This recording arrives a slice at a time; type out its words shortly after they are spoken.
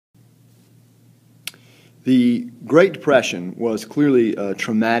The Great Depression was clearly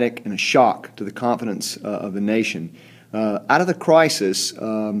traumatic and a shock to the confidence of the nation. Out of the crisis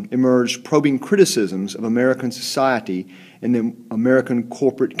emerged probing criticisms of American society and the American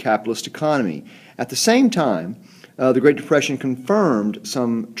corporate capitalist economy. At the same time, the Great Depression confirmed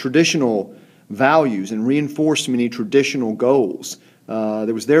some traditional values and reinforced many traditional goals.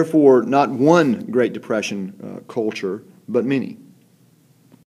 There was therefore not one Great Depression culture, but many.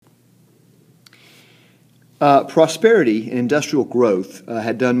 Prosperity and industrial growth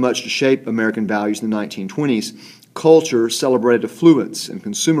had done much to shape American values in the 1920s. Culture celebrated affluence and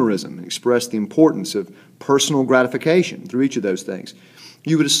consumerism and expressed the importance of personal gratification through each of those things.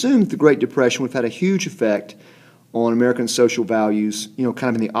 You would assume that the Great Depression would have had a huge effect on American social values, kind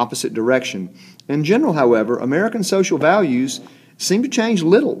of in the opposite direction. In general, however, American social values seemed to change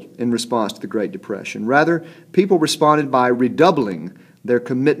little in response to the Great Depression. Rather, people responded by redoubling their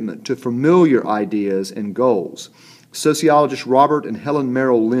commitment to familiar ideas and goals. Sociologists Robert and Helen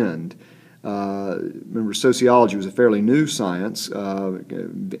Merrill Lind, remember sociology was a fairly new science,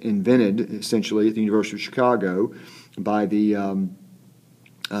 invented essentially at the University of Chicago by the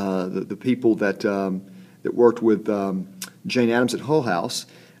people that worked with Jane Addams at Hull House,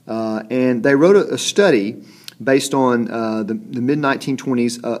 and they wrote a study based on the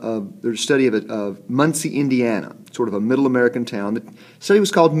mid-1920s, their study of Muncie, Indiana, sort of a middle American town. The study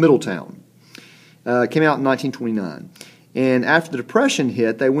was called Middletown. It came out in 1929. And after the Depression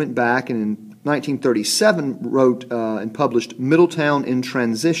hit, they went back and in 1937 wrote and published Middletown in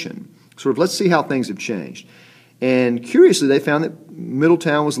Transition. Sort of, let's see how things have changed. And curiously, they found that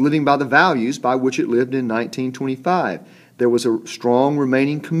Middletown was living by the values by which it lived in 1925. There was a strong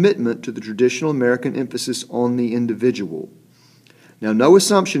remaining commitment to the traditional American emphasis on the individual. Now, no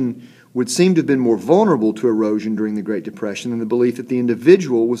assumption would seem to have been more vulnerable to erosion during the Great Depression than the belief that the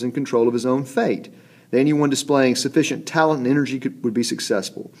individual was in control of his own fate, that anyone displaying sufficient talent and energy would be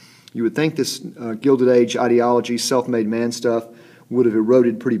successful. You would think this Gilded Age ideology, self-made man stuff, would have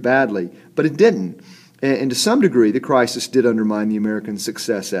eroded pretty badly, but it didn't. And to some degree, the crisis did undermine the American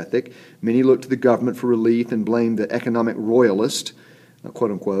success ethic. Many looked to the government for relief and blamed the economic royalist,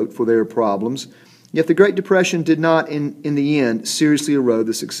 quote unquote, for their problems. Yet the Great Depression did not, in the end, seriously erode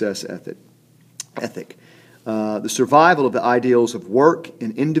the success ethic. The survival of the ideals of work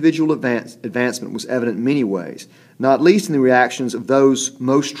and individual advancement was evident in many ways, not least in the reactions of those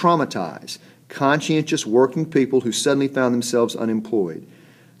most traumatized, conscientious working people who suddenly found themselves unemployed.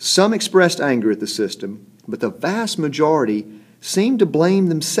 Some expressed anger at the system, but the vast majority seemed to blame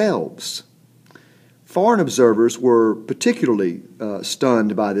themselves. Foreign observers were particularly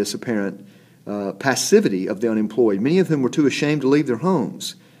stunned by this apparent passivity of the unemployed. Many of them were too ashamed to leave their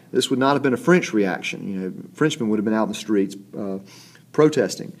homes. This would not have been a French reaction. Frenchmen would have been out in the streets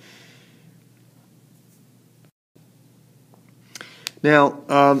protesting. Now,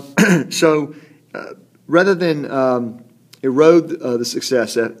 rather than erode the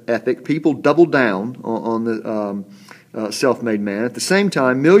success ethic, people doubled down on the self-made man. At the same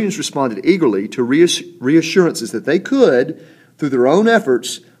time, millions responded eagerly to reassurances that they could, through their own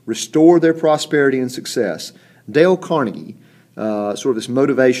efforts, restore their prosperity and success. Dale Carnegie, sort of this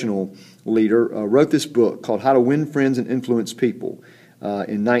motivational leader, wrote this book called How to Win Friends and Influence People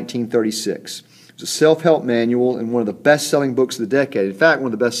in 1936. It's a self-help manual and one of the best-selling books of the decade. In fact,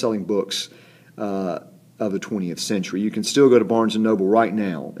 one of the best-selling books of the 20th century. You can still go to Barnes & Noble right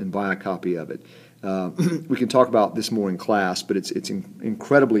now and buy a copy of it. We can talk about this more in class, but it's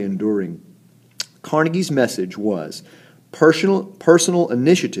incredibly enduring. Carnegie's message was, personal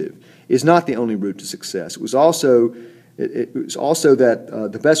initiative is not the only route to success. It was also that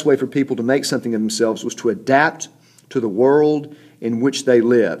the best way for people to make something of themselves was to adapt to the world in which they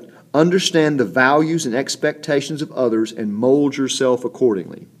lived. Understand the values and expectations of others and mold yourself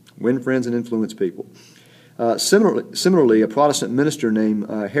accordingly. Win friends and influence people. Similarly, a Protestant minister named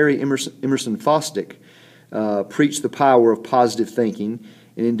Harry Emerson Fosdick preached the power of positive thinking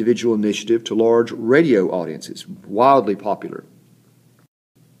and individual initiative to large radio audiences, wildly popular.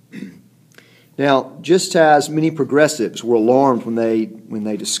 Now, just as many progressives were alarmed when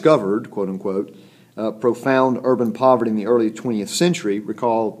they discovered, quote unquote, profound urban poverty in the early 20th century,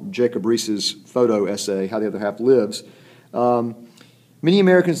 recall Jacob Riis's photo essay, How the Other Half Lives, many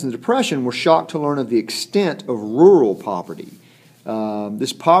Americans in the Depression were shocked to learn of the extent of rural poverty.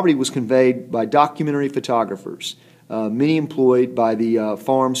 This poverty was conveyed by documentary photographers, many employed by the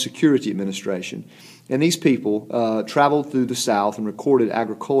Farm Security Administration. And these people traveled through the South and recorded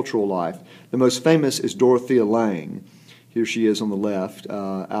agricultural life. The most famous is Dorothea Lange. Here she is on the left,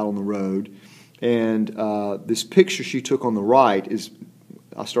 out on the road. And this picture she took on the right is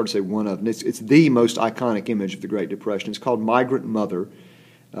I started to say one of, and it's the most iconic image of the Great Depression. It's called Migrant Mother.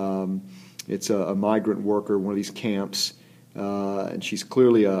 It's a migrant worker, one of these camps, and she's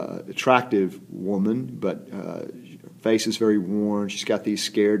clearly an attractive woman, but her face is very worn. She's got these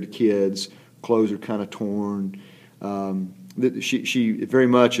scared kids. Clothes are kind of torn. She very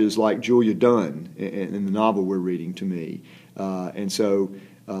much is like Julia Dunn in the novel we're reading to me. And so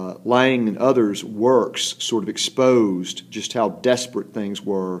Lang and others' works sort of exposed just how desperate things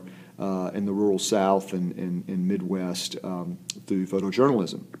were in the rural South and Midwest through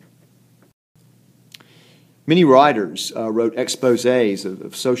photojournalism. Many writers wrote exposés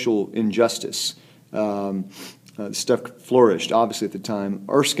of social injustice. Stuff flourished, obviously, at the time.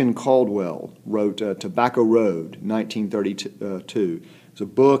 Erskine Caldwell wrote Tobacco Road, 1932. It's a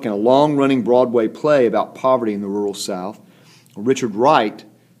book and a long-running Broadway play about poverty in the rural South. Richard Wright,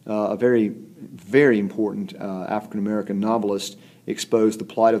 a very, very important African-American novelist, exposed the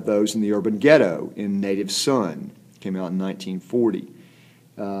plight of those in the urban ghetto in Native Son. Came out in 1940.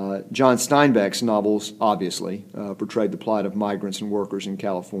 John Steinbeck's novels, obviously, portrayed the plight of migrants and workers in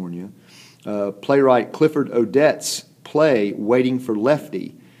California. Playwright Clifford Odets' play, Waiting for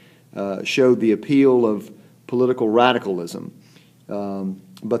Lefty, showed the appeal of political radicalism.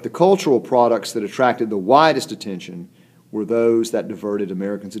 But the cultural products that attracted the widest attention were those that diverted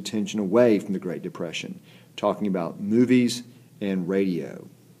Americans' attention away from the Great Depression, talking about movies and radio.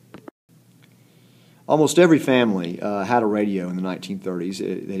 Almost every family had a radio in the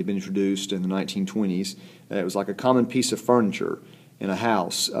 1930s. They had been introduced in the 1920s. It was like a common piece of furniture in a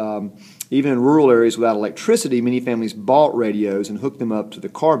house. Even in rural areas without electricity, many families bought radios and hooked them up to the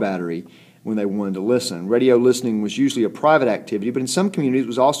car battery when they wanted to listen. Radio listening was usually a private activity, but in some communities it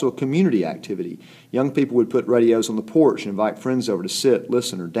was also a community activity. Young people would put radios on the porch and invite friends over to sit,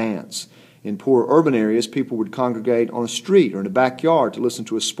 listen, or dance. In poor urban areas, people would congregate on a street or in a backyard to listen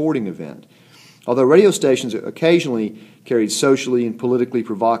to a sporting event. Although radio stations occasionally carried socially and politically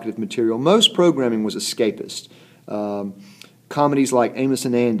provocative material, most programming was escapist. Comedies like Amos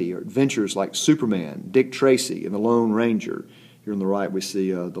and Andy, or adventures like Superman, Dick Tracy, and The Lone Ranger. Here on the right we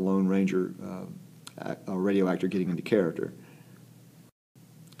see the Lone Ranger radio actor getting into character.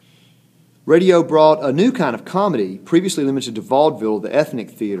 Radio brought a new kind of comedy, previously limited to vaudeville, the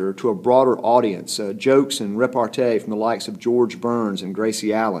ethnic theater, to a broader audience. Jokes and repartee from the likes of George Burns and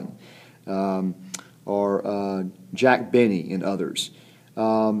Gracie Allen, or Jack Benny and others.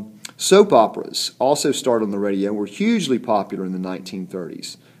 Soap operas also started on the radio and were hugely popular in the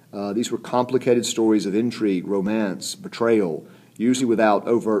 1930s. These were complicated stories of intrigue, romance, betrayal, usually without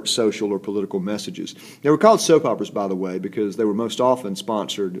overt social or political messages. They were called soap operas, by the way, because they were most often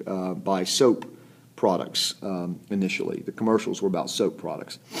sponsored by soap products initially. The commercials were about soap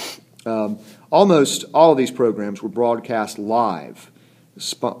products. Almost all of these programs were broadcast live,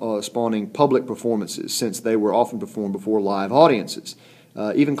 spawning public performances, since they were often performed before live audiences.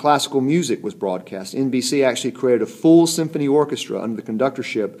 Even classical music was broadcast. NBC actually created a full symphony orchestra under the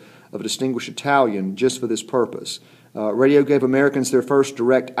conductorship of a distinguished Italian just for this purpose. Radio gave Americans their first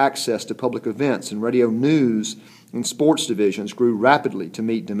direct access to public events, and radio news and sports divisions grew rapidly to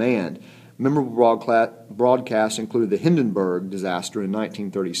meet demand. Memorable broadcasts included the Hindenburg disaster in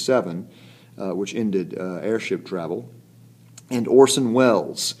 1937, which ended airship travel, and Orson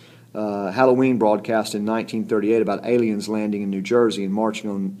Welles' Halloween broadcast in 1938 about aliens landing in New Jersey and marching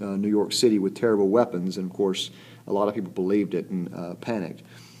on New York City with terrible weapons, and of course a lot of people believed it and panicked.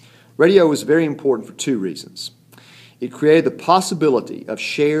 Radio was very important for two reasons. It created the possibility of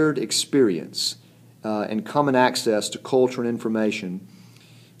shared experience and common access to culture and information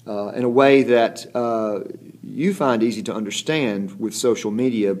in a way that you find easy to understand with social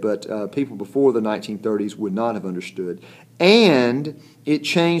media, but people before the 1930s would not have understood. And it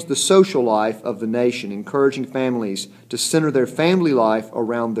changed the social life of the nation, encouraging families to center their family life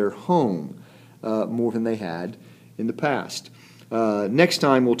around their home more than they had in the past. Next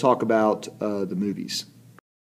time we'll talk about the movies.